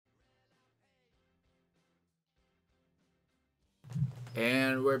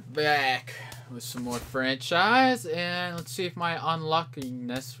And we're back with some more franchise, and let's see if my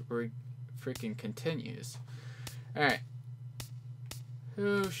unluckiness freaking continues. Alright.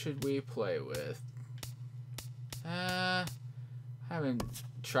 Who should we play with? Haven't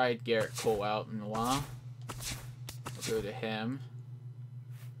tried Garrett Cole out in a while. I'll go to him.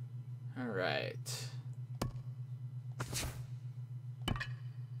 Alright.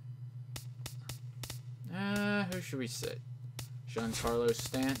 Who should we sit? Giancarlo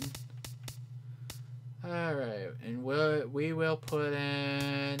Stanton. Alright, and we will put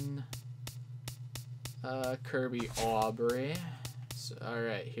in Kirby Aubrey. So,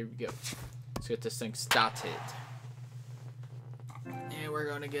 alright, here we go. Let's get this thing started. And we're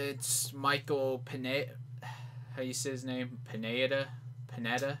gonna get Michael Pineda. How you say his name? Pineda?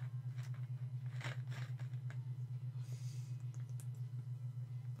 Pineda?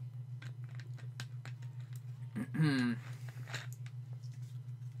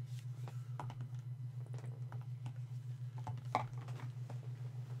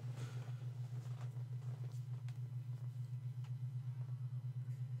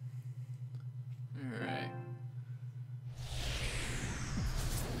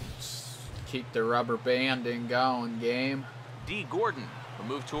 Keep the rubber banding going, game. D. Gordon will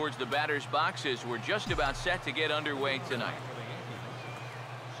move towards the batter's box as we're just about set to get underway tonight.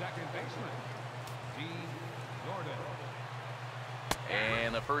 Second baseman, D. Gordon.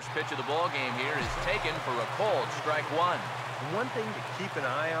 And the first pitch of the ball game here is taken for a called strike one. One thing to keep an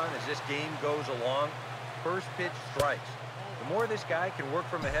eye on as this game goes along, first pitch strikes. The more this guy can work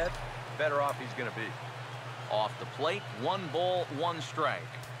from ahead, the better off he's going to be. Off the plate, 1 ball, 1 strike.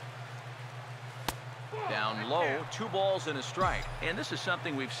 Down low, 2 balls and a strike. And this is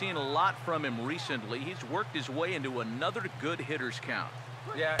something we've seen a lot from him recently. He's worked his way into another good hitter's count.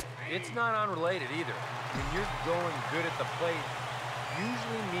 Yeah, it's not unrelated either. When you're going good at the plate,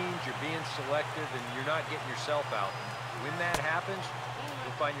 usually means you're being selective and you're not getting yourself out. And when that happens,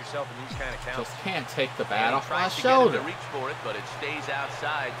 you'll find yourself in these kind of counts. Just can't take the bat off my Tries to shoulder. get him to reach for it, but it stays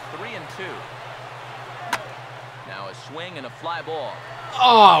outside. 3-2. Now a swing and a fly ball.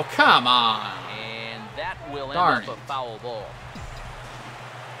 Oh, come on. And that will end Darn up a foul ball.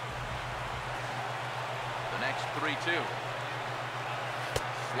 The next 3-2.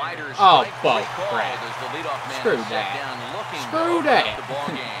 Slider strike called as the leadoff man Screw is set that. down looking Screw to that. open up the ball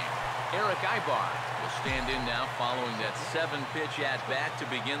game. Eric Ibar will stand in now following that 7-pitch at-bat to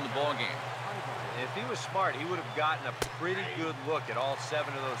begin the ball game. If he was smart, he would have gotten a pretty good look at all 7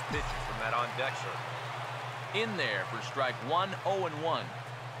 of those pitches from that on-deck circle. In there for strike 1, 0-1.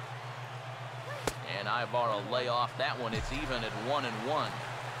 And Ibar will lay off that one. It's even at 1-1.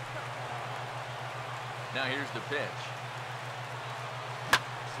 Now here's the pitch.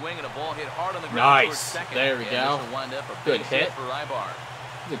 Swing and a ball hit hard on the ground. Nice. Second. There we go. This will wind up a Good base hit for Ibar.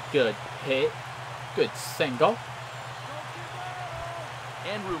 Good hit. Good single.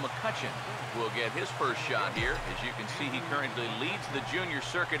 Andrew McCutcheon will get his first shot here. As you can see, he currently leads the junior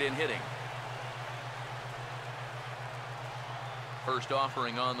circuit in hitting. First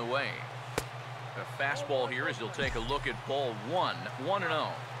offering on the way. A fastball here as he'll take a look at ball 1, 1-0.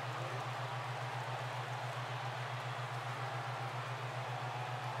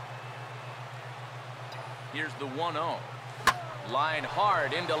 Here's the 1-0. Line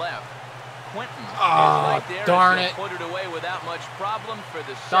hard into left. Quentin is right there. Darn as it. he'll put it away without much problem for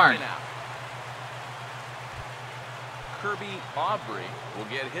the Darn second it. out. Kirby Aubrey will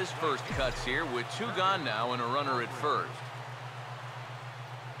get his first cuts here with 2 gone now and a runner at first.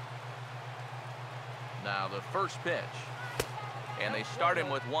 Now the first pitch. And they start him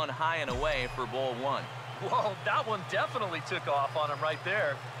with 1 high and away for ball 1. Whoa, that one definitely took off on him right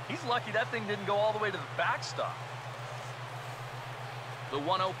there. He's lucky that thing didn't go all the way to the backstop. The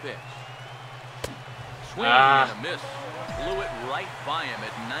 1-0 pitch. Swing and a miss. Blew it right by him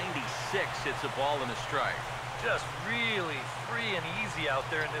at 96. It's a ball and a strike. Just really free and easy out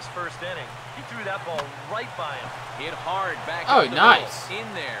there in this first inning. He threw that ball right by him. Hit hard back Oh, up the nice. middle.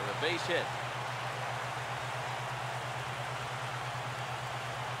 In there, a base hit.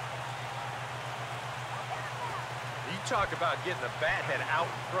 You talk about getting the bat head out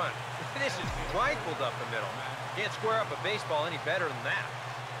in front. This is rifled up the middle. Can't square up a baseball any better than that.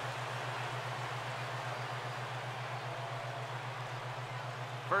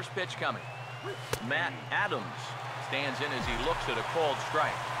 First pitch coming. Matt Adams stands in as he looks at a called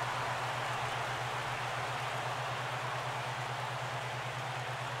strike.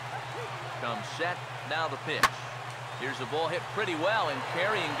 Comes set. Now the pitch. Here's the ball hit pretty well and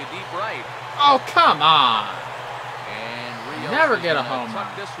carrying to deep right. Oh, come on. And Rios Never is get a gonna home tuck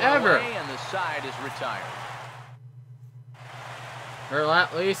run. this one Ever. away, and the side is retired. Or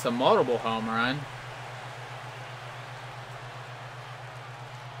at least a multiple home run.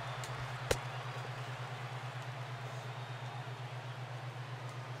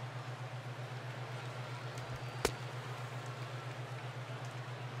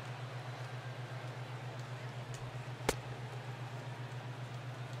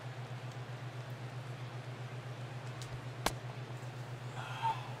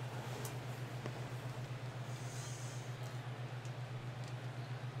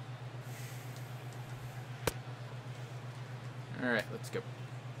 All right, let's go.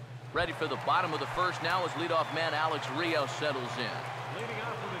 Ready for the bottom of the first now as leadoff man Alex Rios settles in. Leading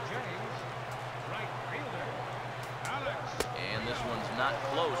off for the Jays, right fielder, Alex. And this one's not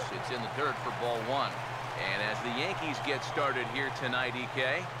close. It's in the dirt for ball one. And as the Yankees get started here tonight,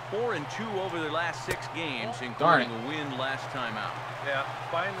 EK, 4-2 over their last 6 games, including a win last time out. Yeah,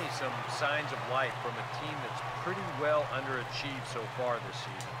 finally some signs of life from a team that's pretty well underachieved so far this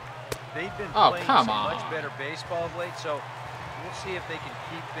season. They've been playing some much better baseball of late, so we'll see if they can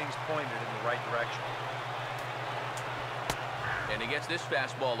keep things pointed in the right direction. And he gets this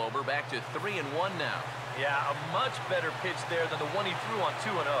fastball over, back to 3-1 now. Yeah, a much better pitch there than the one he threw on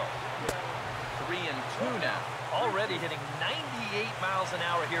 2-0. 3-2 now. Already hitting 98 miles an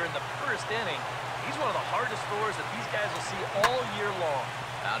hour here in the first inning. He's one of the hardest throwers that these guys will see all year long.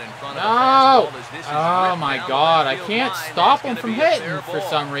 Out in front of the fastball as this is oh my God, I can't stop him from hitting for ball.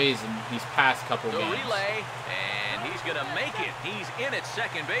 some reason these past couple games. Relay, and he's going to make it. He's in at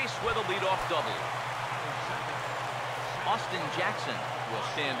second base with a leadoff double. Austin Jackson will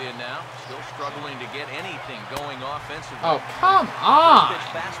stand in now, still struggling to get anything going offensively. Oh, come on! Pitch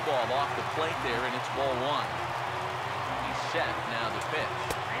fastball off the plate there, and it's ball one. He's set, now the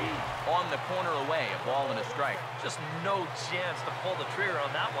pitch. On the corner away, a ball and a strike. Just no chance to pull the trigger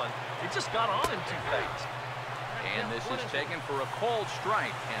on that one. It just got on him too fast. And this is taken for a called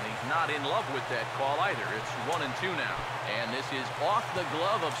strike, and he's not in love with that call either. It's 1-2 now. And this is off the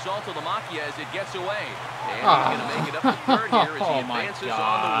glove of Saltalamacchia as it gets away. And he's going to make it up to third here as he advances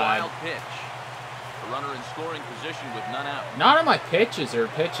on the wild pitch. The runner in scoring position with none out. None of my pitches are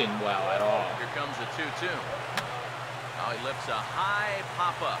pitching well at all. Here comes a 2-2. Now he lifts a high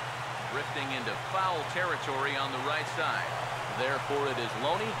pop-up, drifting into foul territory on the right side. Therefore it is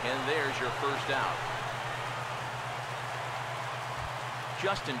Loney, and there's your first out.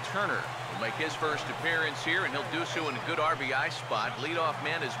 Justin Turner will make his first appearance here, and he'll do so in a good RBI spot. Leadoff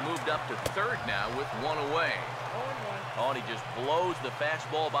man has moved up to third now with one away. Oh, and he just blows the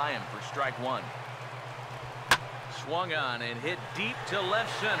fastball by him for strike one. Swung on and hit deep to left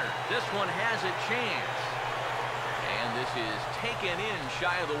center. This one has a chance. And this is taken in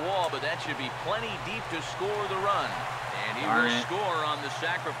shy of the wall, but that should be plenty deep to score the run. And he will score on the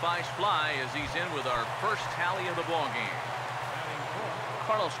sacrifice fly as he's in with our first tally of the ball game.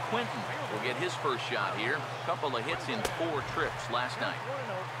 Carlos Quentin will get his first shot here. A couple of hits in 4 trips last night.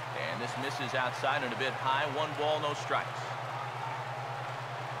 And this misses outside and a bit high. 1 ball, no strikes.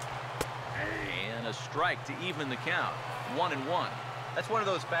 And a strike to even the count. 1-1. That's one of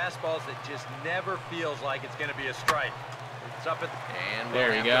those fastballs that just never feels like it's going to be a strike. It's up at the... And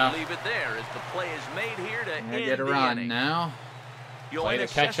we'll have to leave it there as the play is made here to end get a run now. Played a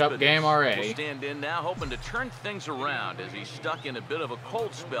catch-up game already. Will stand in now, hoping to turn things around as he's stuck in a bit of a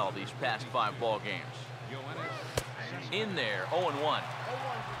cold spell these past 5 ball games. In there, 0-1.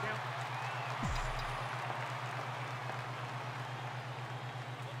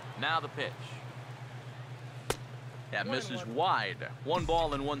 Now the pitch. That misses wide. 1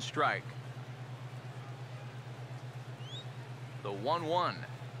 ball and 1 strike. The 1-1.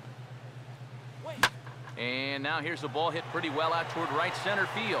 And now here's the ball hit pretty well out toward right center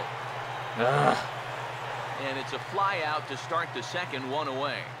field. And it's a fly out to start the second, 1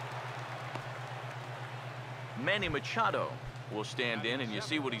 away. Manny Machado will stand in, and you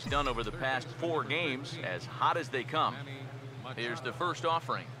see what he's done over the past 4 games, as hot as they come. Here's the first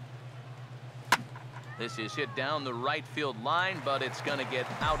offering. This is hit down the right field line, but it's going to get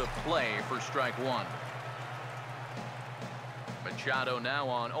out of play for strike 1. Machado now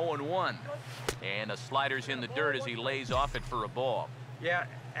on 0-1. And a slider's in the dirt as he lays off it for a ball. Yeah,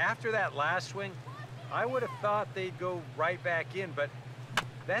 after that last swing, I would have thought they'd go right back in, but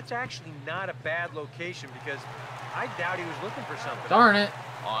that's actually not a bad location because I doubt he was looking for something. Darn it.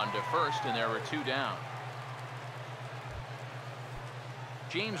 On to first, and there are 2 down.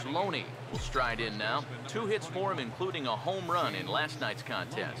 James Loney will stride in now. 2 hits for him, including a home run in last night's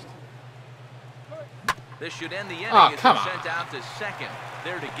contest. This should end the inning as he's sent out to second.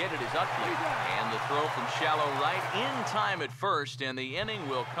 There to get it is Utley. And the throw from shallow right in time at first, and the inning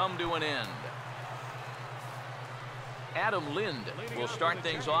will come to an end. Adam Lind will start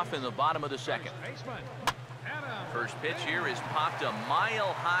things off in the bottom of the second. Baseman, Adam. First pitch here is popped a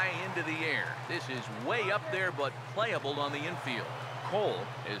mile high into the air. This is way up there, but playable on the infield. Cole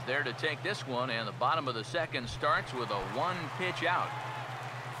is there to take this one, and the bottom of the second starts with a one-pitch out.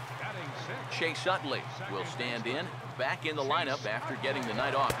 Batting sixth. Chase Utley will stand in, back in the lineup after getting the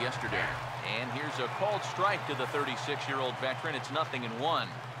night off yesterday. And here's a called strike to the 36-year-old veteran. It's 0-1.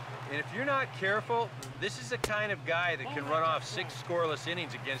 And if you're not careful, this is the kind of guy that can run off 6 scoreless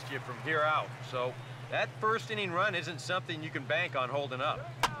innings against you from here out. So that first inning run isn't something you can bank on holding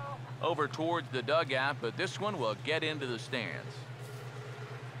up. Over towards the dugout, but this one will get into the stands.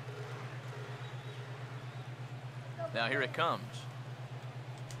 Now here it comes.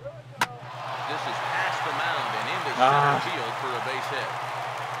 This is past the mound and into center field for a base hit.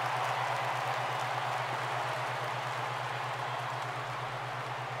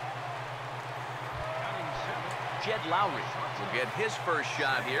 Jed Lowry will get his first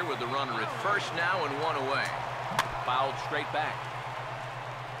shot here with the runner at first now and 1 away. Fouled straight back.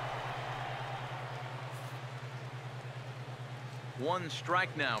 One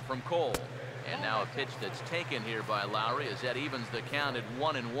strike now from Cole. And now a pitch that's taken here by Lowry as that evens the count at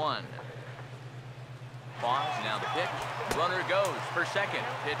 1-1. Pause, now the pitch. Runner goes for second.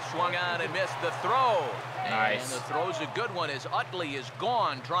 Pitch swung on and missed. The throw. Nice. And the throw's a good one as Utley is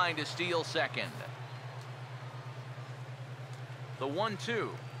gone trying to steal second. The 1-2.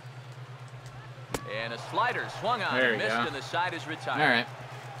 And a slider swung on and missed, and the side is retired. All right.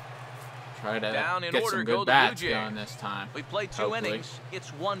 Try to Down in get order some go good the bats Blue Jays. going this time. We played 2 Hopefully. innings.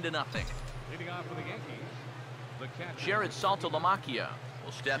 It's 1-0. Leading off for the Yankees, the catcher. Jared Saltalamacchia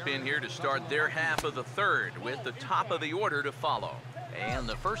will step in here to start their half of the third with the top of the order to follow. And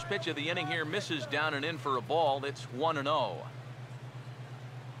the first pitch of the inning here misses down and in for a ball. It's 1-0.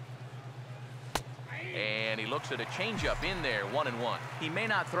 And he looks at a changeup in there, 1-1. He may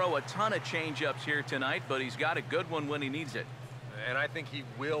not throw a ton of changeups here tonight, but he's got a good one when he needs it. And I think he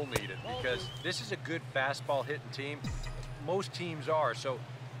will need it because this is a good fastball hitting team. Most teams are. So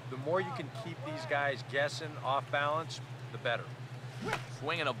the more you can keep these guys guessing off balance, the better.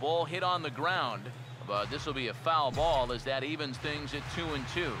 Swinging a ball hit on the ground, but this will be a foul ball as that evens things at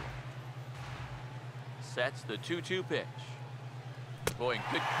 2-2. Sets the 2-2 pitch. Boy,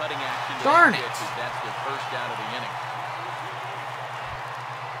 good cutting action. Darn it! That's the first out of the inning.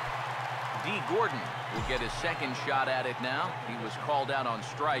 D. Gordon will get his second shot at it now. He was called out on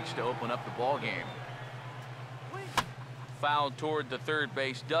strikes to open up the ball game. Fouled toward the third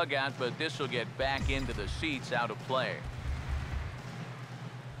base dugout, but this will get back into the seats, out of play.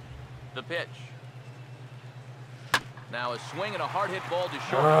 The pitch. Now a swing and a hard hit ball to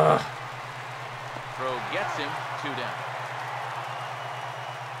short. Throw gets him, 2 down.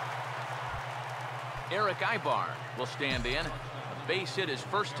 Eric Ibar will stand in. A base hit his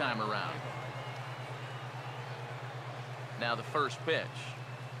first time around. Now the first pitch.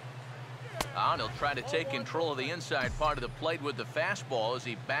 And he'll try to take control of the inside part of the plate with the fastball as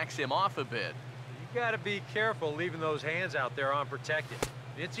he backs him off a bit. You got to be careful leaving those hands out there unprotected.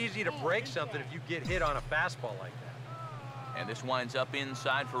 It's easy to break something if you get hit on a fastball like that. And this winds up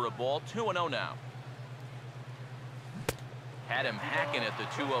inside for a ball, 2-0 now. Had him hacking at the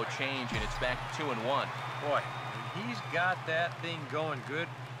 2-0 change, and it's back to 2-1. Boy, when he's got that thing going good,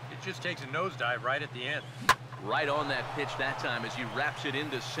 it just takes a nosedive right at the end. Right on that pitch that time as he wraps it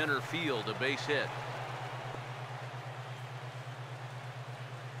into center field, a base hit.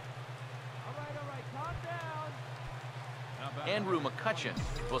 Andrew McCutcheon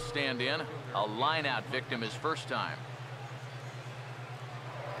will stand in. A line-out victim his first time.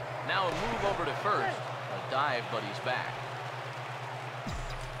 Now a move over to first. A dive, but he's back.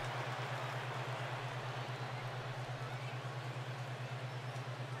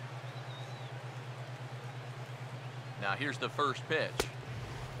 Now here's the first pitch.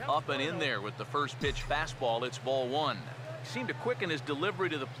 Up and in there with the first pitch fastball. It's ball 1. He seemed to quicken his delivery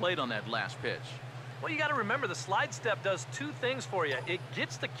to the plate on that last pitch. Well, you got to remember the slide step does 2 things for you. It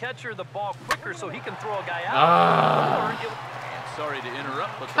gets the catcher the ball quicker so he can throw a guy out. Or And sorry to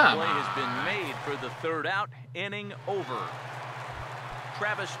interrupt, but the play has been made for the 3rd out. Inning over.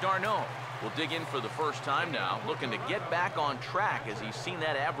 Travis d'Arnaud will dig in for the first time now, looking to get back on track as he's seen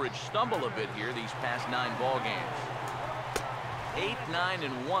that average stumble a bit here these past 9 ball games. 8, 9,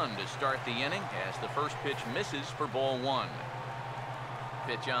 and 1 to start the inning as the first pitch misses for ball 1.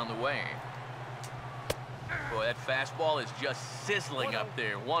 Pitch on the way. Boy, that fastball is just sizzling up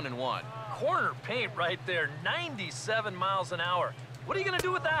there. 1-1. corner paint right there, 97 miles an hour. What are you going to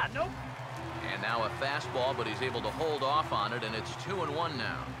do with that? Nope. And now a fastball, but he's able to hold off on it, and it's 2-1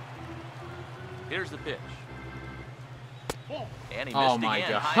 now. Here's the pitch. And he Oh missed my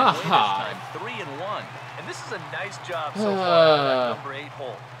again. God. High and away this time, 3-1. And this is a nice job so far at that number 8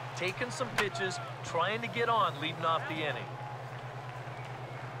 hole. Taking some pitches, trying to get on, leading off the inning.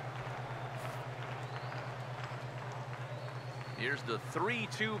 Here's the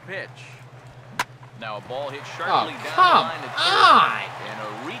 3-2 pitch. Now a ball hit sharply down the come line to on. third. And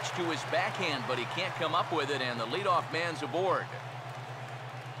a reach to his backhand, but he can't come up with it, and the leadoff man's aboard.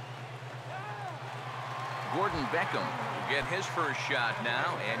 Gordon Beckham will get his first shot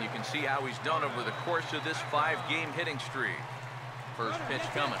now, and you can see how he's done over the course of this 5-game hitting streak. First pitch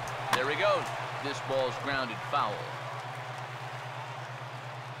coming. There he goes. This ball's grounded foul.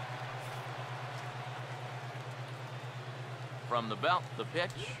 From the belt, the pitch.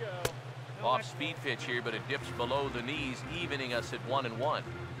 Off-speed pitch here, but it dips below the knees, evening us at 1-1.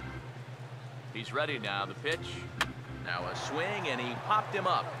 He's ready now. The pitch. Now a swing, and he popped him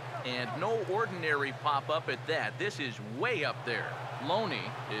up. And no ordinary pop-up at that. This is way up there. Loney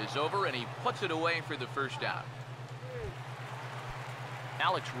is over, and he puts it away for the first out.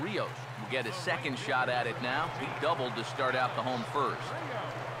 Alex Rios will get his second shot at it now. He doubled to start out the home first.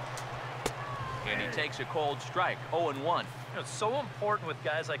 And he takes a cold strike, 0-1. You know, it's so important with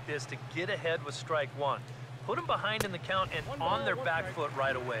guys like this to get ahead with strike one. Put them behind in the count and on their back foot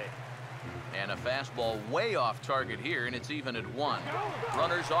right away. And a fastball way off target here, and it's even at 1.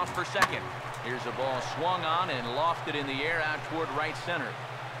 Runners off for second. Here's a ball swung on and lofted in the air out toward right center.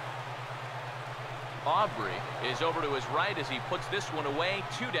 Aubrey is over to his right as he puts this one away.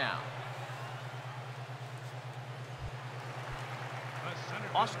 2 down.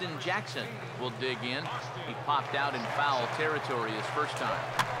 Austin Jackson will dig in. He popped out in foul territory his first time.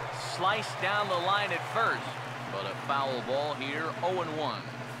 Sliced down the line at first, but a foul ball here, 0-1.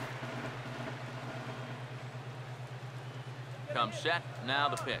 Comes set, now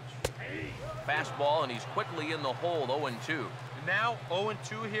the pitch. Fastball, and he's quickly in the hole, 0-2. Now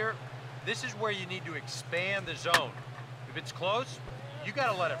 0-2 here. This is where you need to expand the zone. If it's close, you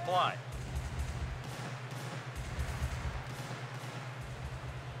got to let it fly.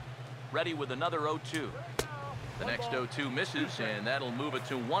 Ready with another 0-2. The next 0-2 misses, and that'll move it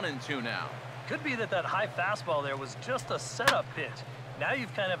to 1-2 now. Could be that high fastball there was just a setup pitch. Now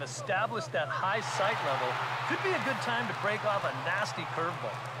you've kind of established that high sight level. Could be a good time to break off a nasty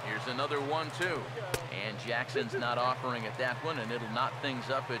curveball. Here's another 1-2. And Jackson's not offering at that one, and it'll knot things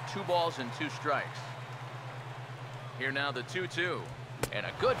up at 2 balls and 2 strikes. Here now the 2-2. And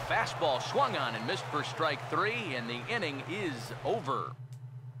a good fastball swung on and missed for strike 3, and the inning is over.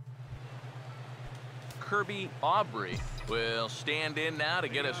 Kirby Aubrey will stand in now to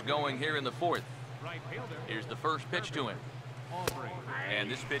get us going here in the 4th. Here's the first pitch to him. And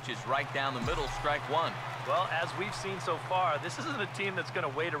this pitch is right down the middle, strike 1. Well, as we've seen so far, this isn't a team that's going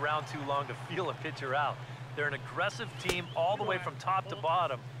to wait around too long to feel a pitcher out. They're an aggressive team all the way from top to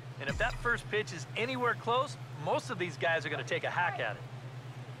bottom. And if that first pitch is anywhere close, most of these guys are going to take a hack at it.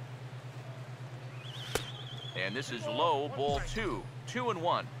 And this is low, ball 2.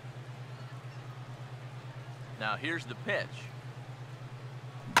 2-1. Now here's the pitch.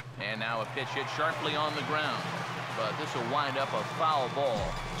 And now a pitch hit sharply on the ground. But this will wind up a foul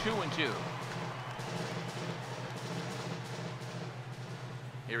ball. 2-2.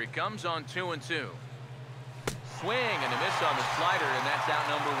 Here he comes on 2-2. Swing and a miss on the slider, and that's out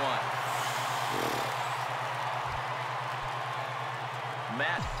number 1.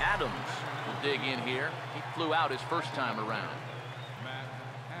 Matt Adams will dig in here. He flew out his first time around.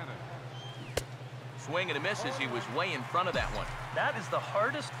 Swing and a miss as he was way in front of that one. That is the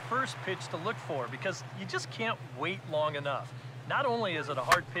hardest first pitch to look for because you just can't wait long enough. Not only is it a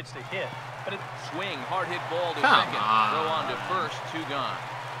hard pitch to hit, but it... Swing, hard hit ball to Come second. on. Throw on to first, 2 gone.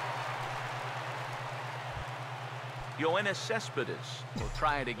 Yoenis Cespedes will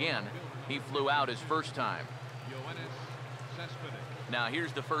try it again. He flew out his first time. Now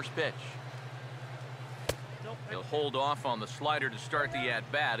here's the first pitch. He'll hold off on the slider to start the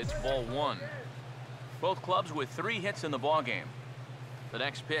at-bat. It's ball 1. Both clubs with 3 hits in the ballgame. The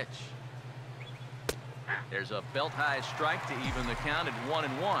next pitch. There's a belt-high strike to even the count at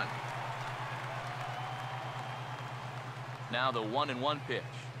 1-1. Now the 1-1 pitch.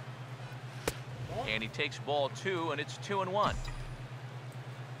 And he takes ball 2, and it's 2-1.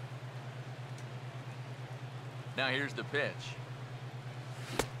 Now here's the pitch.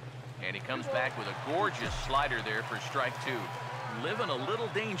 And he comes back with a gorgeous slider there for strike 2. Living a little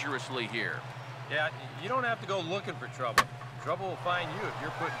dangerously here. Yeah, you don't have to go looking for trouble. Trouble will find you if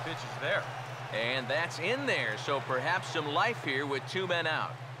you're putting pitches there. And that's in there, so perhaps some life here with 2 men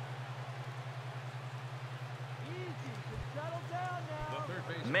out.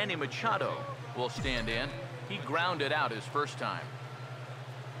 Manny Machado will stand in. He grounded out his first time.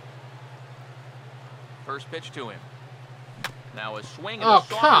 First pitch to him. Now a swing and a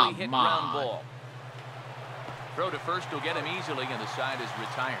softly hit ground ball. Throw to first will get him easily, and the side is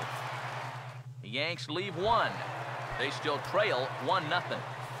retired. The Yanks leave one. They still trail 1-0.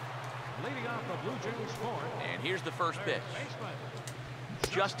 Leading off the Blue Jays score. And here's the first pitch.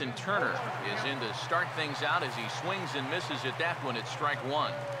 Justin Turner is in to start things out as he swings and misses at that one at strike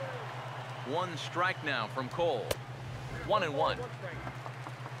one. One strike now from Cole. 1-1.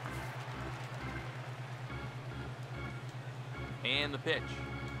 And the pitch.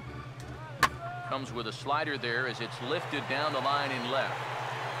 Comes with a slider there as it's lifted down the line in left.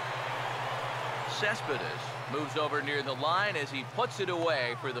 Cespedes moves over near the line as he puts it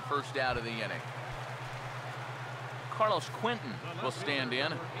away for the first out of the inning. Carlos Quentin will stand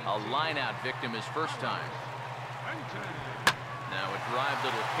in. A line-out victim his first time. Now a drive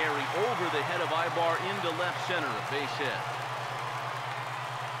that'll carry over the head of Ibar into left center, a base hit.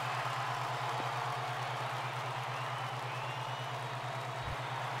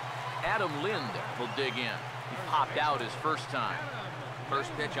 Adam Lind will dig in. He popped out his first time.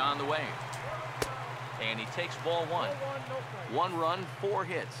 First pitch on the way. And he takes ball one. 1 run, 4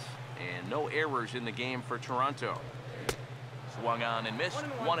 hits, and no errors in the game for Toronto. Swung on and missed.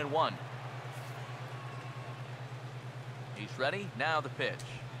 1-1. He's ready. Now the pitch.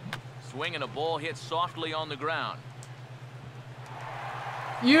 Swing and a ball hit softly on the ground.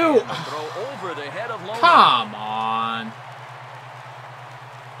 You throw over the head of Loney. Come on.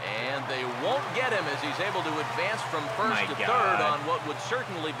 And they won't get him as he's able to advance from first to third on what would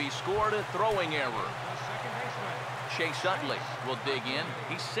certainly be scored a throwing error. Chase Utley will dig in.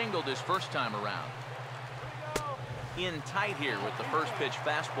 He singled his first time around. In tight here with the first pitch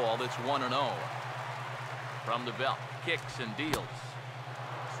fastball that's 1-0. From the belt, kicks and deals.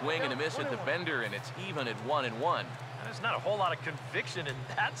 Swing and a miss at the bender, and it's even at 1-1. There's not a whole lot of conviction in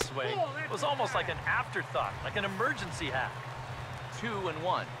that swing. It was almost like an afterthought, like an emergency hack.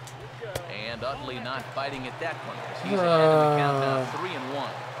 2-1. And Utley not biting at that one. He's ahead in the countdown, 3-1.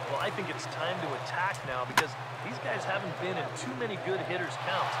 Well, I think it's time to attack now because these guys haven't been in too many good hitters'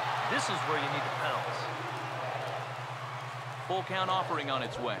 counts. This is where you need to pounce. Full count offering on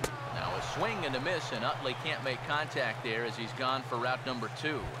its way. Now a swing and a miss, and Utley can't make contact there as he's gone for route number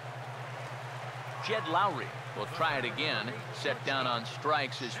 2. Jed Lowry will try it again. Set down on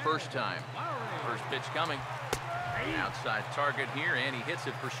strikes his first time. First pitch coming. Outside target here, and he hits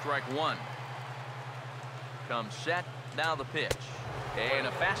it for strike 1. Comes set. Now the pitch. And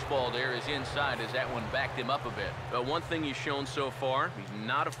a fastball there is inside as that one backed him up a bit. But one thing he's shown so far, he's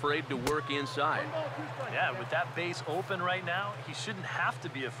not afraid to work inside. Yeah, with that base open right now, he shouldn't have to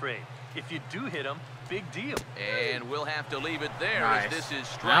be afraid. If you do hit him, big deal. And we'll have to leave it there Nice. as this is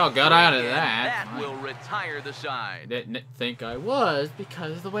strike Now got 3, out of and that. that will retire the side. Didn't think I was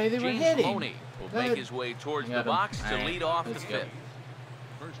because of the way they were James hitting. Loney will make his way towards the box to lead off the 5th.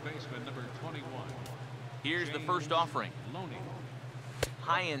 First baseman number 21. Here's the first offering. Loney.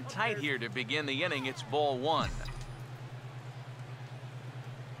 High and tight here to begin the inning. It's ball 1.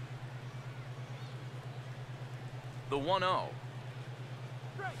 The 1-0.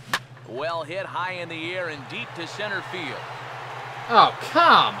 Well hit high in the air and deep to center field. Oh,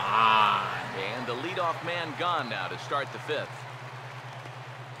 come on. And the leadoff man gone now to start the 5th.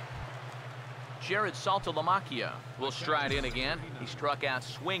 Jared Saltalamacchia will stride in again. He struck out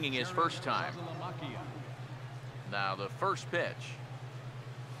swinging his first time. Now the first pitch.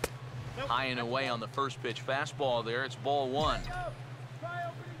 High and away on the first pitch fastball there. It's ball 1.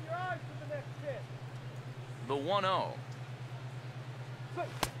 The 1-0.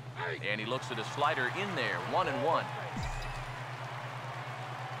 And he looks at a slider in there. 1-1.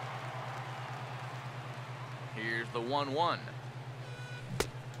 Here's the 1-1.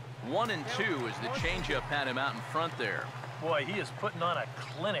 1-2 as the changeup had him out in front there. Boy, he is putting on a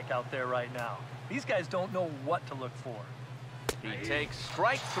clinic out there right now. These guys don't know what to look for. He takes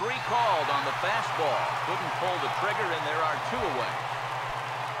strike 3 called on the fastball. Couldn't pull the trigger, and there are 2 away.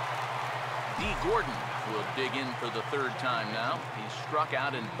 D. Gordon will dig in for the 3rd time now. He struck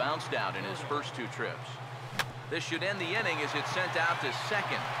out and bounced out in his first 2 trips. This should end the inning as it's sent out to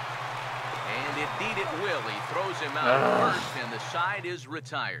second. And indeed it will. He throws him out at first, and the side is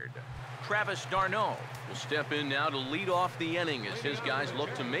retired. Travis d'Arnaud will step in now to lead off the inning as his guys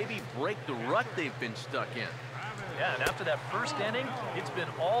look to maybe break the rut they've been stuck in. Yeah, and after that first inning, it's been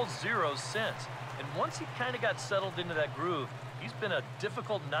all zeros since. And once he kind of got settled into that groove, he's been a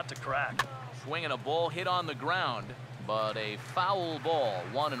difficult nut to crack. Swinging a ball hit on the ground, but a foul ball,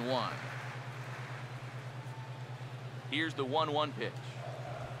 1-1. Here's the 1-1 pitch.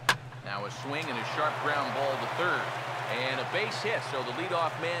 Now a swing and a sharp ground ball to third. And a base hit, so the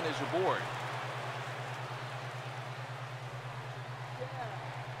leadoff man is aboard.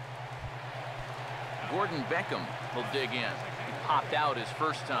 Gordon Beckham will dig in. He popped out his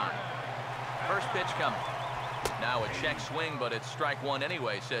first time. First pitch coming. Now a check swing, but it's strike one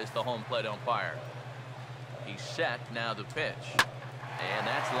anyway, says the home plate umpire. He's set. Now the pitch. And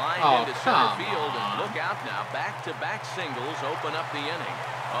that's lined into center field. And look out now. Back-to-back singles open up the inning.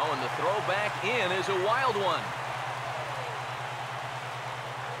 Oh, and the throw back in is a wild one.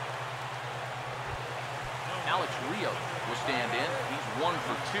 Alex Rios will stand in. He's 1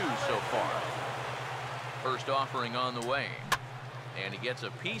 for 2 so far. First offering on the way. And he gets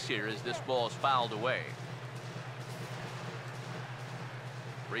a piece here as this ball is fouled away.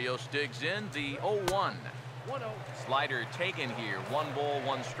 Rios digs in the 0-1. Slider taken here. 1 ball,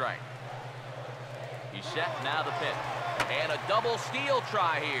 1 strike. He's set. Now the pitch. And a double steal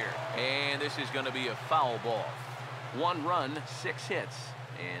try here. And this is going to be a foul ball. 1 run, 6 hits.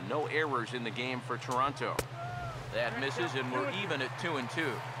 And no errors in the game for Toronto. That misses, and we're even at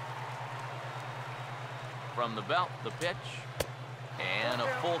 2-2. From the belt, the pitch. And a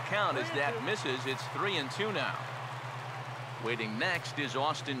full count as that misses. It's 3-2 now. Waiting next is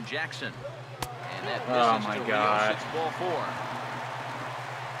Austin Jackson. And that misses to Rios. It's ball 4.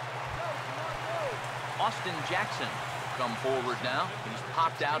 Austin Jackson will come forward now. He's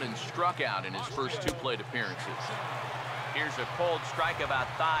popped out and struck out in his first 2 plate appearances. Here's a cold strike about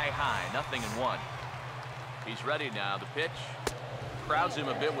thigh high. 0-1. He's ready now. The pitch. Crowds him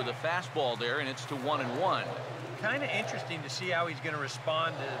a bit with a fastball there, and it's to 1-1. Kind of interesting to see how he's going to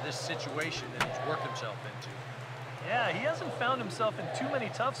respond to this situation that he's worked himself into. Yeah, he hasn't found himself in too many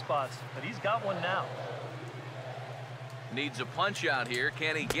tough spots, but he's got one now. Needs a punch out here.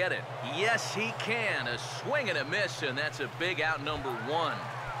 Can he get it? Yes, he can. A swing and a miss, and that's a big out, number 1.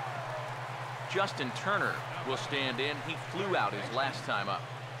 Justin Turner will stand in. He flew out his last time up.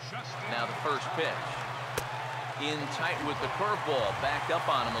 Now the first pitch. In tight with the curveball. Backed up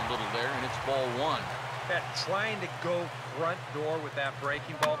on him a little there, and it's ball 1. Trying to go front door with that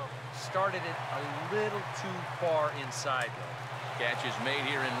breaking ball. Started it a little too far inside, though. Catch is made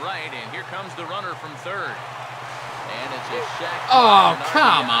here in right, and here comes the runner from third. And it's a sack. Oh,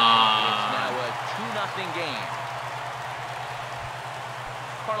 come on. It's now a 2-0 game.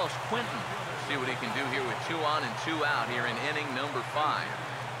 Carlos Quentin. See what he can do here with 2 on and 2 out here in inning number 5.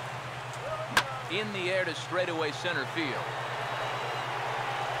 In the air to straightaway center field.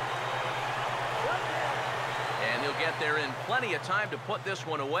 And he'll get there in plenty of time to put this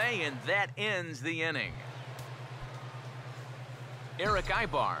one away, and that ends the inning. Eric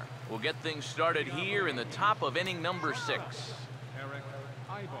Ibar will get things started here in the top of inning number 6. Eric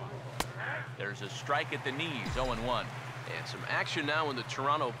Ibar. There's a strike at the knees, 0-1. And some action now in the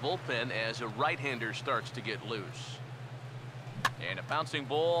Toronto bullpen as a right-hander starts to get loose. And a bouncing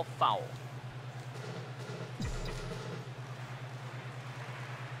ball, foul.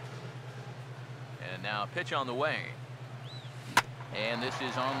 And now a pitch on the way. And this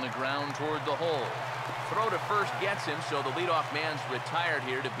is on the ground toward the hole. Throw to first gets him, so the leadoff man's retired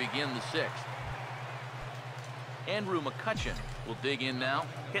here to begin the 6th. Andrew McCutchen will dig in now.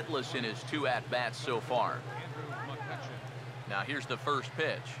 Hitless in his 2 at-bats so far. Now here's the first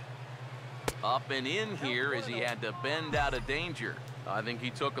pitch. Up and in here as he had to bend out of danger. I think he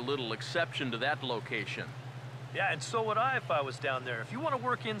took a little exception to that location. Yeah, and so would I if I was down there. If you want to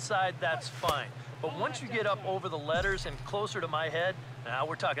work inside, that's fine. But once you get up over the letters and closer to my head, now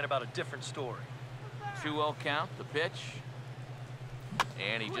we're talking about a different story. 2-0 count, the pitch.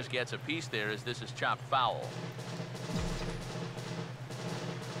 And he just gets a piece there as this is chopped foul.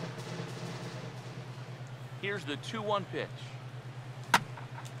 Here's the 2-1 pitch.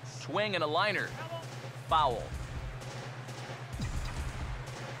 Swing and a liner. Foul.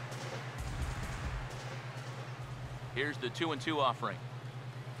 Here's the 2-2 offering.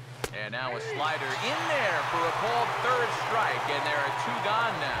 And now a slider in there for a called 3rd strike, and there are 2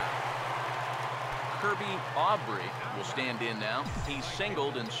 gone now. Kirby Aubrey will stand in now. He's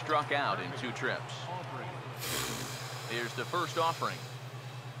singled and struck out in 2 trips. Here's the first offering.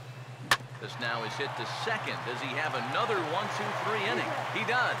 This now is hit to second. Does he have another 1-2-3 inning? He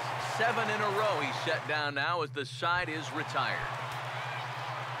does. 7 in a row he's set down now as the side is retired.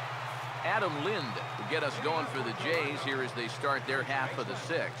 Adam Lind will get us going for the Jays here as they start their half of the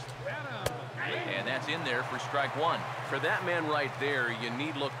 6th. And that's in there for strike 1. For that man right there, you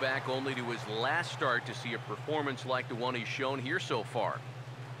need look back only to his last start to see a performance like the one he's shown here so far.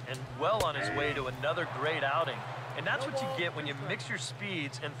 And well on his way to another great outing. And that's what you get when you mix your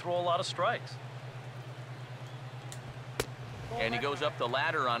speeds and throw a lot of strikes. And he goes up the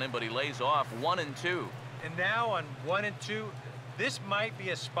ladder on him, but he lays off 1-2. And now on 1-2, this might be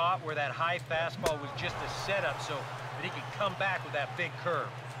a spot where that high fastball was just a setup so that he could come back with that big curve.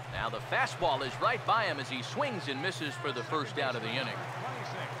 Now the fastball is right by him as he swings and misses for the first out of the inning.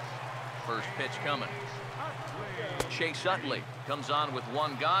 First pitch coming. Chase Utley comes on with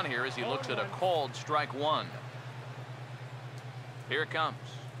one gone here as he looks at a called strike one. Here it comes.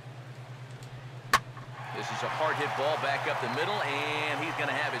 This is a hard hit ball back up the middle, and he's going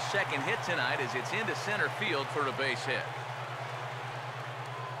to have his second hit tonight as it's into center field for a base hit.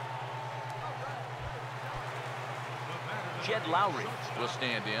 Jed Lowry will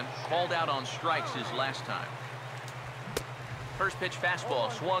stand in. Called out on strikes his last time. First pitch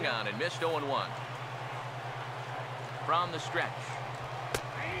fastball swung on and missed 0-1. From the stretch.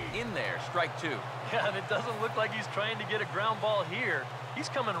 In there, strike two. Yeah, and it doesn't look like he's trying to get a ground ball here. He's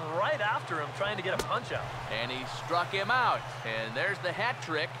coming right after him, trying to get a punch out. And he struck him out. And there's the hat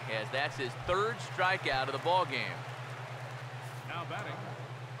trick, as that's his third strikeout of the ball game. Now batting.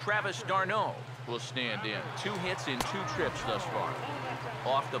 Travis d'Arnaud will stand in. 2 hits in 2 trips thus far.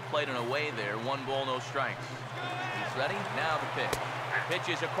 Off the plate and away there. 1 ball, no strikes. He's ready. Now the pitch. Pitch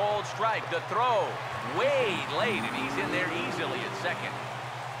is a cold strike. The throw way late, and he's in there easily at second.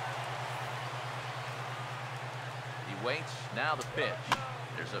 He waits. Now the pitch.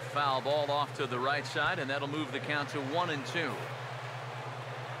 There's a foul ball off to the right side, and that'll move the count to 1-2.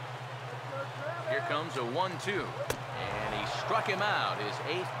 Here comes a 1-2. And he struck him out, his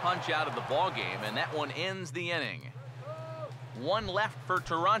 8th punch out of the ball game, and that one ends the inning. 1 left for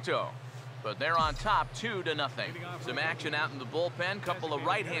Toronto, but they're on top 2-0. Some action out in the bullpen. Couple of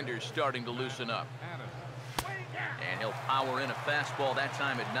right-handers starting to loosen up. And he'll power in a fastball that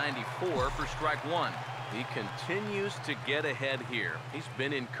time at 94 for strike one. He continues to get ahead here. He's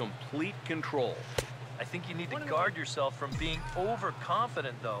been in complete control. I think you need to guard yourself from being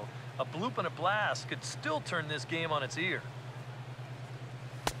overconfident, though. A bloop and a blast could still turn this game on its ear.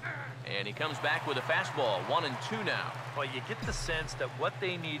 And he comes back with a fastball. 1-2 now. Well, you get the sense that what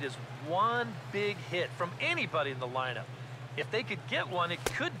they need is one big hit from anybody in the lineup. If they could get one, it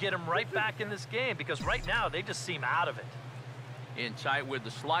could get them right back in this game, because right now they just seem out of it. In tight with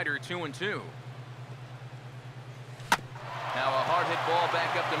the slider. 2-2. Now a hard hit ball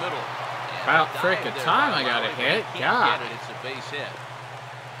back up the middle. About frickin' time I got a hit. God. It's a base hit.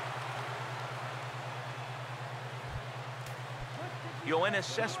 Yoenis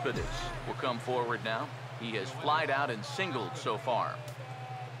Cespedes will come forward now. He has flied out and singled so far.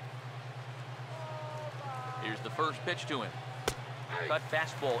 Here's the first pitch to him. Cut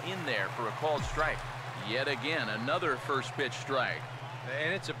fastball in there for a called strike. Yet again, another first pitch strike.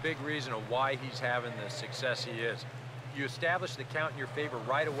 And it's a big reason of why he's having the success he is. You establish the count in your favor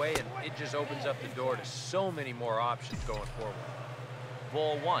right away, and it just opens up the door to so many more options going forward.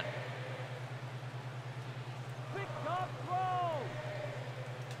 Ball 1.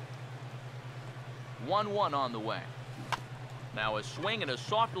 1-1 on the way. Now a swing and a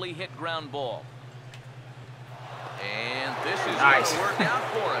softly hit ground ball. And this is going to work out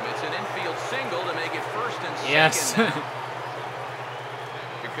for him. It's an infield single to make it first and second. Yes.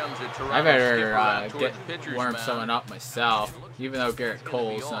 Here comes a Toronto I better skipper warm someone up myself, even though Garrett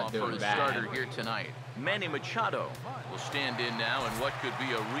Cole's not doing bad. Starter here tonight. Manny Machado will stand in now in what could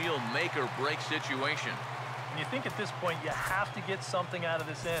be a real make-or-break situation. And you think at this point you have to get something out of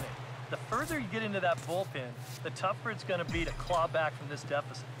this inning. The further you get into that bullpen, the tougher it's going to be to claw back from this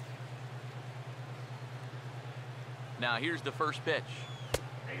deficit. Now here's the first pitch.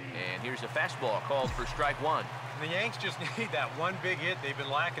 And here's a fastball called for strike one. And the Yanks just need that one big hit they've been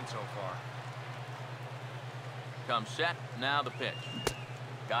lacking so far. Comes set, now the pitch.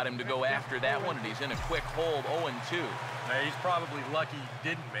 Got him to go after that one, and he's in a quick hold, 0-2. Now, he's probably lucky he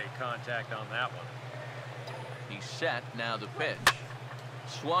didn't make contact on that one. He's set, now the pitch.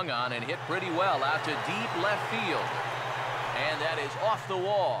 Swung on and hit pretty well out to deep left field. And that is off the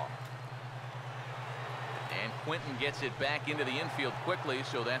wall. And Quinton gets it back into the infield quickly,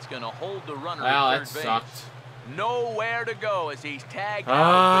 so that's going to hold the runner at third base. Sucked. Nowhere to go as he's tagged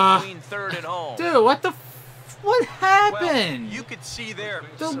out between third and home. Dude, what the what happened? Well, you could see there.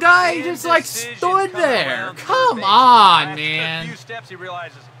 The guy just like stood there. Come on, man. A few steps, he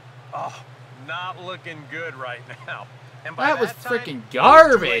realizes, oh, not looking good right now. And that was freaking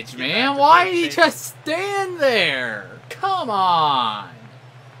garbage, man. Why did he just stand there? Come on.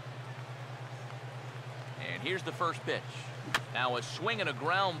 And here's the first pitch. Now a swing and a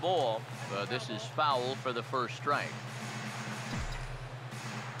ground ball. This is foul for the first strike.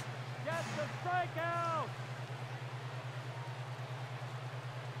 Get the strikeout.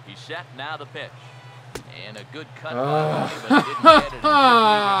 He's set, now the pitch. And a good cut by him, but didn't get it.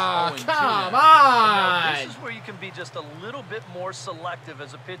 Come on! This is where you can be just a little bit more selective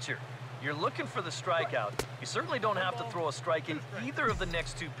as a pitcher. You're looking for the strikeout. You certainly don't have to throw a strike in either of the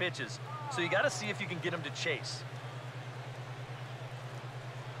next 2 pitches. So you got to see if you can get him to chase.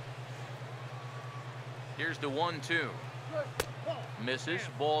 Here's the 1-2. Misses,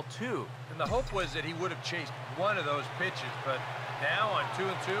 ball 2. And the hope was that he would have chased one of those pitches, but now on 2-2,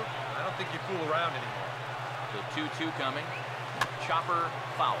 I don't think you fool around anymore. The 2-2 coming. Chopper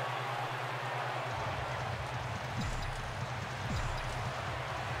foul.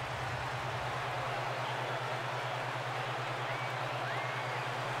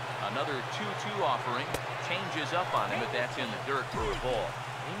 Another 2-2 offering. Changes up on him, but that's in the dirt for a ball.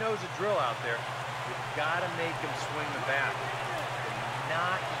 He knows the drill out there. You've got to make him swing the bat. And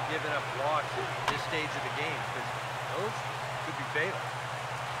not be giving up walks at this stage of the game, because those could be fatal.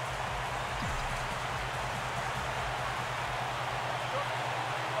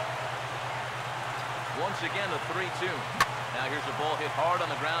 Once again, a 3-2. Now here's a ball hit hard on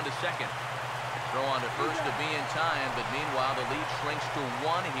the ground to second. Throw on to first to be in time, but meanwhile the lead shrinks to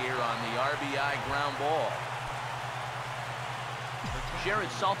 1 here on the RBI ground ball. Jared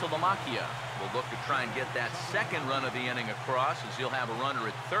Saltalamacchia will look to try and get that second run of the inning across, as he'll have a runner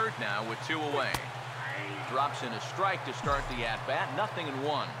at third now with 2 away. Drops in a strike to start the at-bat,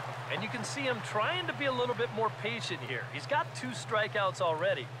 0-1. And you can see him trying to be a little bit more patient here. He's got 2 strikeouts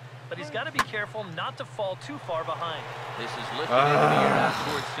already, but he's got to be careful not to fall too far behind. This is lifted into the air out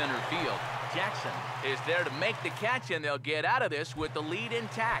towards center field. Jackson is there to make the catch, and they'll get out of this with the lead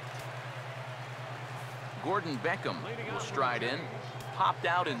intact. Gordon Beckham will stride in. Popped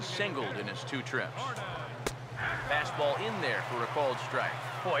out and singled in his 2 trips. Fastball in there for a called strike.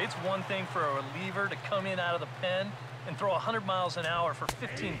 Boy, it's one thing for a reliever to come in out of the pen and throw 100 miles an hour for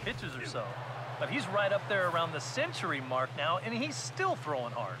 15 pitches or so. But he's right up there around the century mark now, and he's still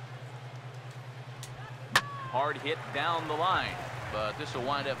throwing hard. Hard hit down the line, but this will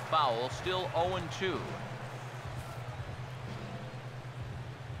wind up foul. Still 0-2.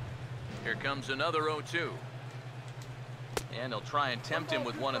 Here comes another 0-2. And he'll try and tempt him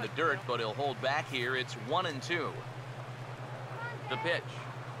with one in the dirt, but he'll hold back here. It's 1-2. The pitch.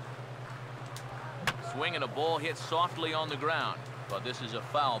 Swing and a ball hit softly on the ground, but this is a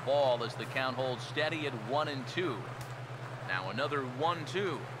foul ball as the count holds steady at 1-2. Now another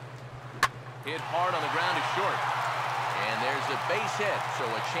 1-2. Hit hard on the ground is short. And there's a base hit, so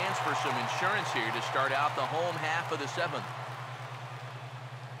a chance for some insurance here to start out the home half of the 7th.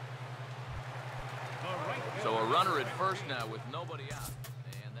 So a runner at first now with nobody out.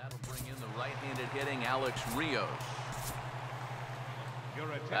 And that'll bring in the right-handed hitting Alex Rios.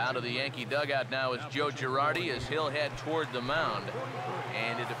 Out of the Yankee dugout now is Joe Girardi as he'll head toward the mound.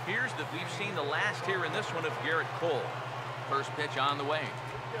 And it appears that we've seen the last here in this one of Garrett Cole. First pitch on the way.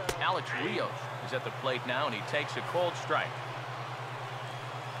 Alex Rios is at the plate now, and he takes a cold strike.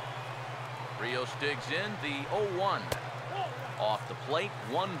 Rios digs in the 0-1. Off the plate,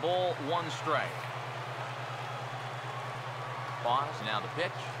 1 ball, 1 strike. Pause, now the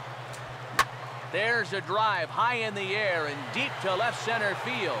pitch. There's a drive high in the air and deep to left center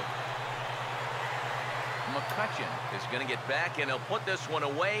field. McCutcheon is going to get back, and he'll put this one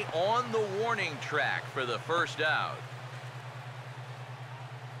away on the warning track for the first out.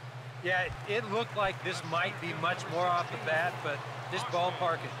 Yeah, it looked like this might be much more off the bat, but this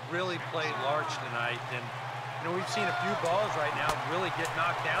ballpark has really played large tonight. And, you know, we've seen a few balls right now really get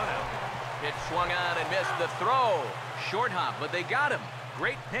knocked down out there. Pitch swung on and missed the throw. Short hop, but they got him.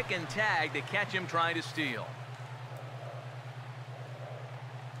 Great pick and tag to catch him trying to steal.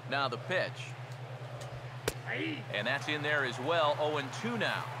 Now the pitch. And that's in there as well. 0-2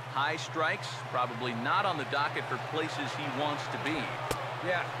 now. High strikes, probably not on the docket for places he wants to be.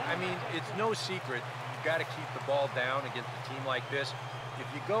 Yeah, I mean, it's no secret. You've got to keep the ball down against a team like this. If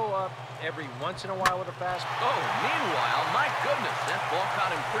you go up every once in a while with a fastball. Oh, meanwhile, my goodness, that ball caught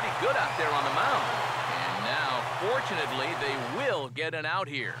him pretty good out there on the mound. And now, fortunately, they will get an out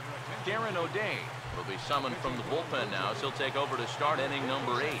here. Darren O'Day will be summoned from the bullpen now, so he'll take over to start inning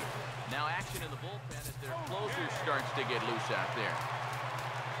number 8. Now action in the bullpen as their closer starts to get loose out there.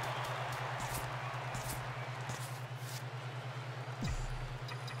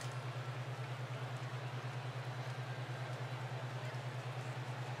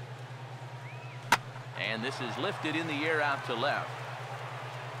 And this is lifted in the air out to left.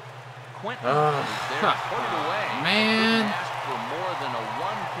 Quentin is there, put it away. Man. Asked for more than a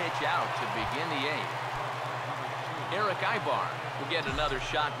 1-pitch out to begin the 8th. Eric Ibar will get another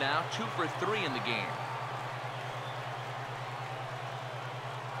shot now, 2 for 3 in the game.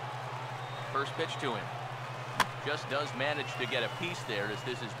 First pitch to him. Just does manage to get a piece there as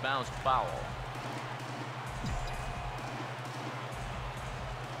this is bounced foul.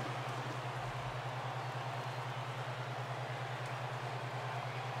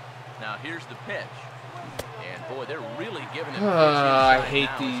 Now here's the pitch. And boy, they're really giving him I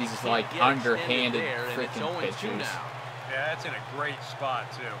hate these like underhanded freaking pitches. Yeah, that's in a great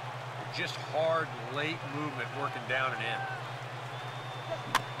spot too. Just hard, late movement working down and in.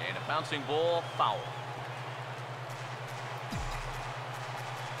 And a bouncing ball, foul.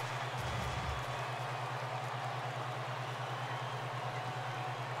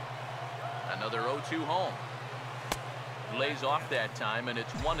 Another 0-2 home. Lays off that time, and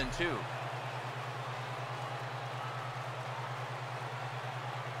it's 1-2.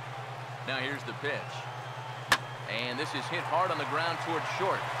 Now here's the pitch. And this is hit hard on the ground towards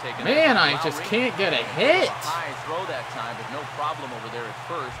short. Man, I just can't get a hit. High throw that time, but no problem over there at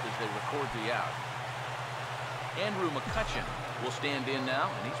first as they record the out. Andrew McCutcheon will stand in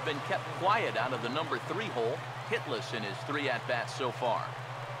now, and he's been kept quiet out of the number 3 hole, hitless in his 3 at-bats so far.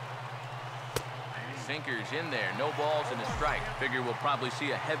 Sinker's in there, no balls and a strike. Figure we'll probably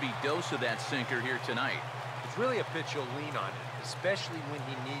see a heavy dose of that sinker here tonight. It's really a pitch you'll lean on it, especially when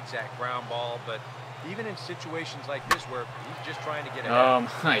he needs that ground ball, but even in situations like this where he's just trying to get ahead. Oh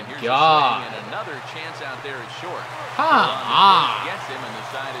my God. And another chance out there at short. Gets him and the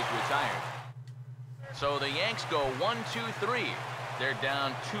side is retired. So the Yanks go 1-2-3. They're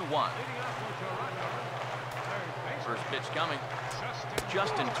down 2-1. First pitch coming.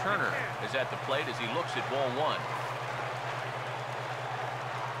 Justin Turner is at the plate as he looks at ball 1.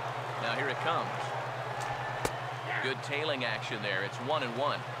 Now here it comes. Good tailing action there. It's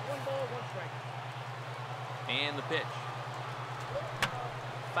 1-1. And the pitch.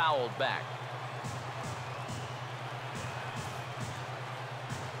 Fouled back.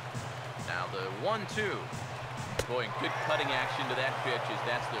 Now the 1-2. Boy, good cutting action to that pitch as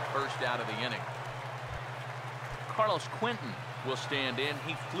that's the first out of the inning. Carlos Quentin will stand in.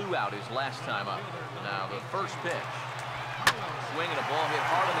 He flew out his last time up. Now the first pitch. Swing and a ball hit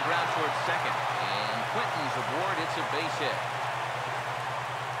hard on the ground towards second. And Quentin's aboard. It's a base hit.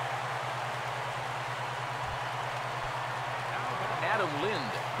 Adam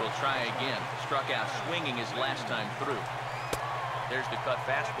Lind will try again. Struck out swinging his last time through. There's the cut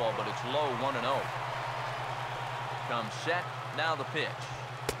fastball, but it's low, 1-0. Comes set. Now the pitch.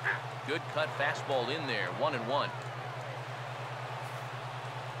 Good cut fastball in there, 1-1.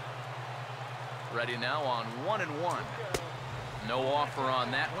 Ready now on 1-1. No offer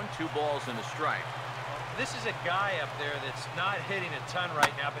on that one. 2 balls and a strike. This is a guy up there that's not hitting a ton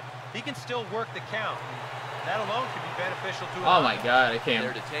right now, but he can still work the count. That alone could be beneficial to him. Oh my God, I can't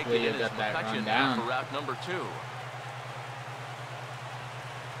there to take believe it you got that run McCutcheon down. For route number 2.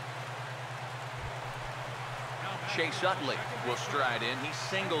 Chase Utley will stride in. He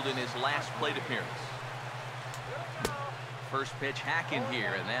singled in his last plate appearance. First pitch hacking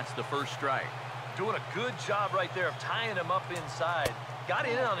here, and that's the first strike. Doing a good job right there of tying him up inside. Got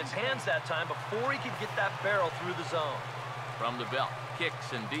in on his hands that time before he could get that barrel through the zone. From the belt,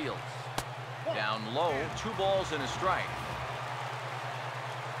 kicks and deals. Down low, 2 balls and a strike.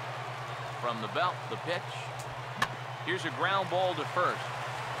 From the belt, the pitch. Here's a ground ball to first.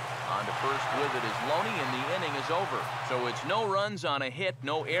 On to first with it is Loney, and the inning is over. So it's no runs on a hit,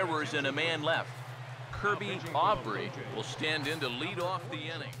 no errors, and a man left. Kirby Aubrey will stand in to lead off the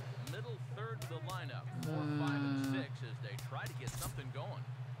inning. Middle third of the lineup, 4, 5, and 6 as they try to get something going.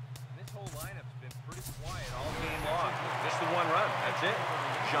 This whole lineup's been pretty quiet all game long. Just the 1 run. That's it.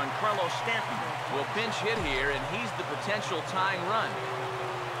 Giancarlo Stanton will pinch hit here, and he's the potential tying run.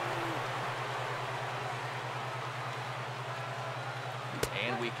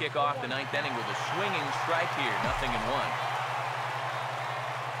 And we kick off the 9th inning with a swinging strike here. 0-1.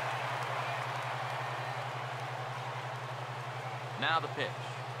 Now the pitch.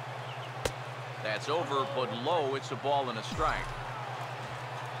 That's over, but low. It's a ball and a strike.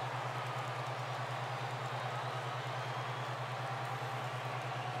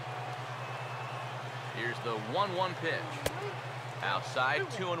 Here's the 1-1 pitch. Outside,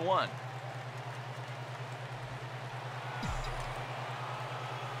 2-1.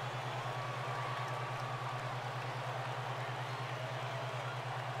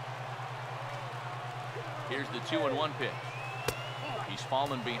 Here's the 2-1 pitch. He's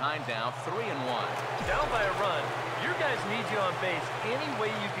fallen behind now, 3-1. Down by a run, your guys need you on base any way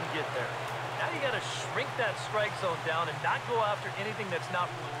you can get there. Now you got to shrink that strike zone down and not go after anything that's not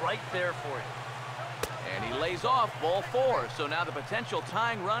right there for you. And he lays off, ball 4. So now the potential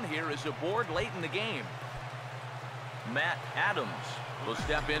tying run here is aboard late in the game. Matt Adams will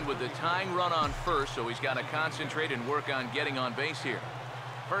step in with the tying run on first, so he's got to concentrate and work on getting on base here.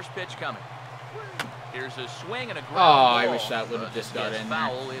 First pitch coming. Here's a swing and a ground ball. I wish that would have just got in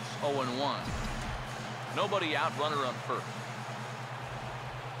foul. there. It's 0-1. Nobody out, runner on first.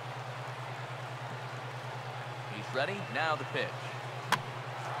 He's ready. Now the pitch.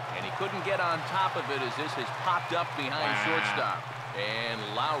 And he couldn't get on top of it as this has popped up behind shortstop. And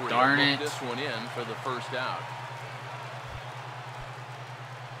Lowry put this one in for the first out.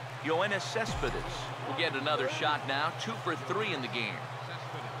 Yoenis Cespedes will get another shot now. 2 for 3 in the game.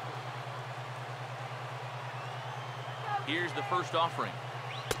 Here's the first offering.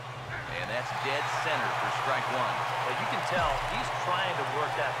 And that's dead center for strike 1. Well, you can tell he's trying to work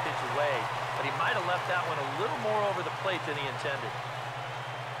that pitch away, but he might have left that one a little more over the plate than he intended.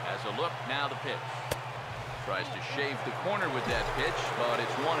 As a look, now the pitch. Tries to shave the corner with that pitch, but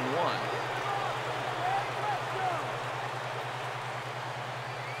it's 1-1.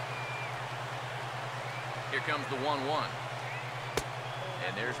 Here comes the 1-1.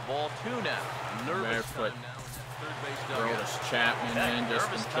 And there's ball 2 now. Nervous time now. Third base dugout. Chapman in just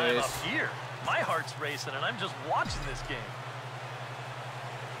in Nervous time case. up here. My heart's racing, and I'm just watching this game.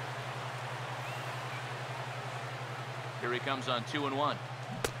 Here he comes on 2-1.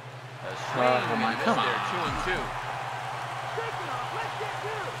 A swing Come and on, a miss come on. there, 2-2.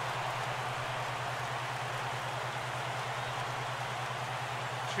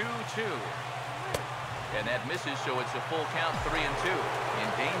 And that misses, so it's a full count, 3-2. In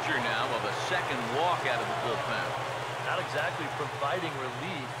danger now of a second walk out of the bullpen. Not exactly providing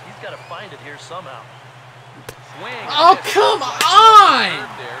relief. He's got to find it here somehow. Swing. Oh, come on!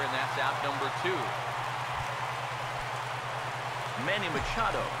 There, and that's out number 2. Manny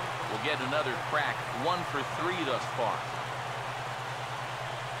Machado will get another crack. 1 for 3 thus far.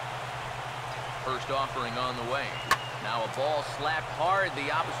 First offering on the way. Now a ball slapped hard the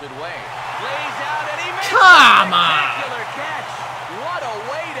opposite way. Lays out and he makes Come a spectacular catch. What a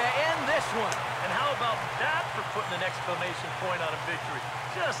way to end this one. And how about that for putting an exclamation point on a victory?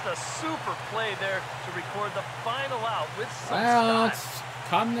 Just a super play there to record the final out with some Well, style. it's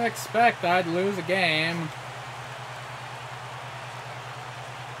come to expect I'd lose a game.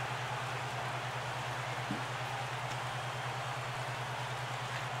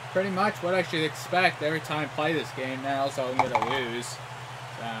 Pretty much what I should expect every time I play this game now, so I'm going to lose.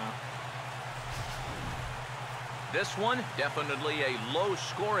 So. This one, definitely a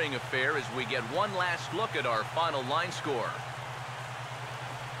low-scoring affair as we get one last look at our final line score.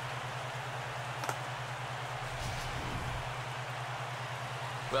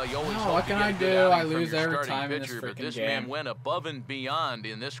 Well, you always hope what you can get I a good do? outing I from lose your every starting time in this pitcher, but freaking this game. man went above and beyond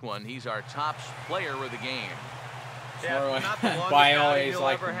in this one. He's our top player of the game. Yeah, not the longest by outing always you'll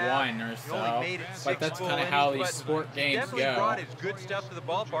like ever have. 1 or He only so. made it But 6 that's full kind of how innings, these but sport he games definitely go. brought his good stuff to the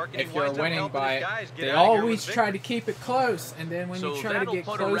ballpark, and If he you're winds up winning helping by, his guys get they out of here with always a try to victory. keep it close, and then when So you try to that'll get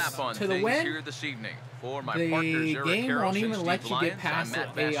put a close wrap on to the things win, here this evening. For my the partners, Eric game Karros won't and even Steve let you Lyons, get past I'm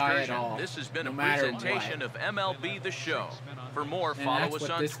Matt the AI at Vasgersian. all. This has been no a matter presentation what. of MLB The Show. For more, And follow that's us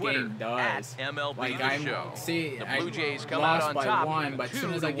what on this Twitter game does. at MLB Like The I Show. see, The I Blue Jays come out lost on by top, 1, but as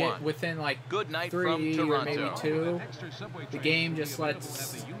soon as I 2-1. get within like Good night 3 from or maybe Toronto. 2, the game just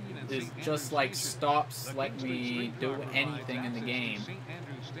stops letting me do anything in the game.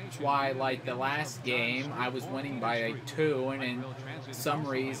 That's why, like the last game, I was winning by like 2, and then some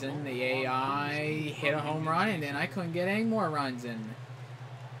reason the AI hit a home run, and then I couldn't get any more runs in.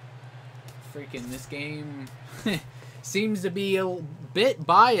 Freaking this game seems to be a bit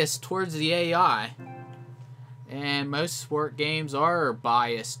biased towards the AI. And most sport games are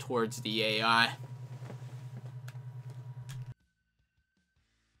biased towards the AI.